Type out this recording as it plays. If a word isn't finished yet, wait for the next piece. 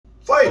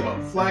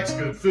Flava, Fleck's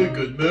good food,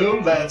 good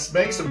mood. Let's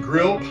make some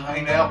grilled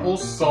pineapple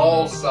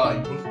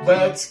salsa.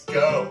 Let's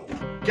go.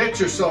 Get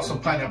yourself some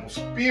pineapple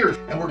spears,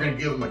 and we're gonna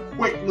give them a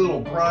quick little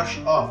brush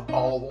of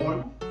olive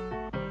oil.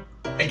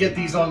 And get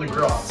these on the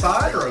grill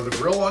outside or the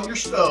grill on your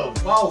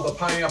stove. While the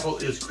pineapple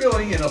is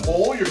grilling in a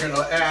bowl, you're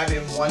gonna add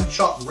in 1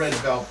 chopped red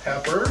bell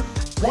pepper,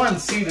 1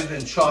 seeded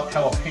and chopped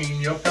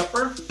jalapeno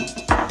pepper,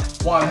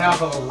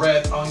 1/2 of a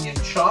red onion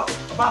chopped,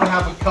 about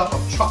 1/2 cup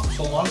of chopped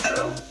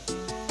cilantro,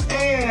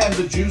 and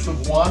the juice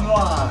of 1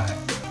 lime.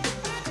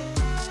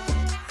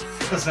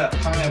 Does that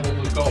pineapple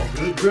look all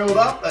good grilled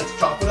up? Let's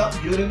chop it up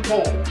and get it in the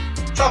bowl.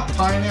 Chop the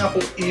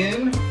pineapple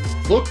in.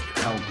 Look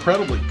how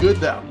incredibly good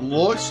that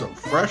looks, so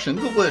fresh and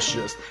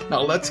delicious.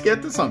 Now let's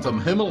get this on some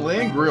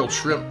Himalayan grilled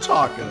shrimp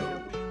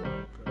taco.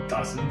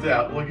 Doesn't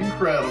that look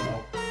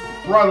incredible?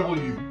 Incredible,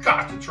 you've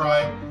got to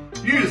try it.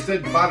 You just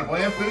said goodbye to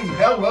bland food and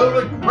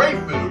hello to great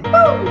food.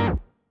 Woo!